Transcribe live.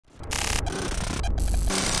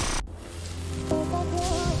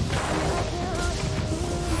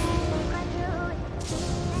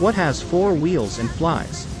What has 4 wheels and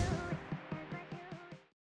flies?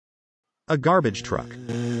 A garbage truck.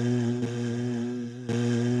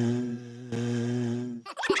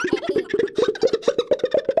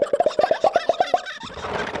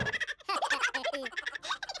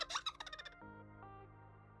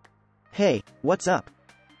 Hey, what's up?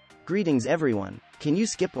 Greetings everyone. Can you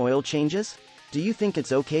skip oil changes? Do you think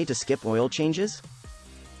it's okay to skip oil changes?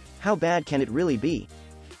 How bad can it really be?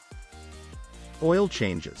 Oil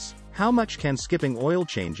changes. How much can skipping oil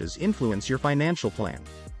changes influence your financial plan?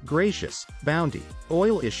 Gracious bounty.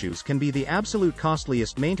 Oil issues can be the absolute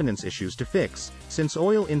costliest maintenance issues to fix, since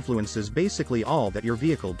oil influences basically all that your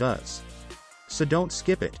vehicle does. So don't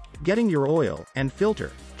skip it. Getting your oil and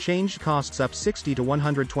filter changed costs up $60 to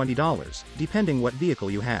 $120, depending what vehicle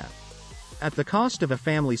you have. At the cost of a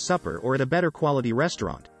family supper or at a better quality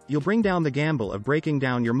restaurant, you'll bring down the gamble of breaking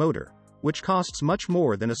down your motor, which costs much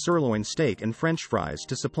more than a sirloin steak and French fries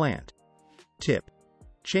to supplant. Tip: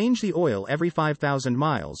 change the oil every 5,000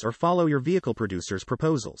 miles or follow your vehicle producer's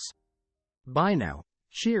proposals. Bye now.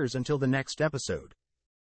 Cheers until the next episode.